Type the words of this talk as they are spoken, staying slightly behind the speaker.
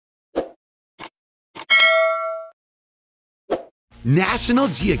National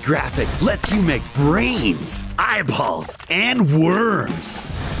Geographic lets you make brains, eyeballs, and worms.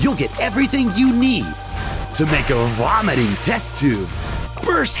 You'll get everything you need to make a vomiting test tube,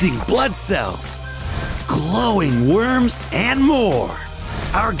 bursting blood cells, glowing worms, and more.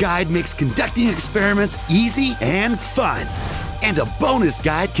 Our guide makes conducting experiments easy and fun. And a bonus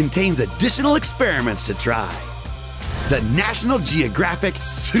guide contains additional experiments to try. The National Geographic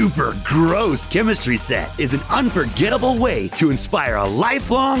Super Gross Chemistry Set is an unforgettable way to inspire a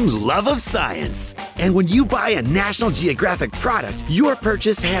lifelong love of science. And when you buy a National Geographic product, your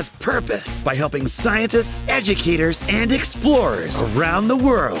purchase has purpose by helping scientists, educators, and explorers around the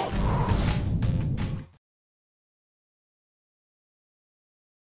world.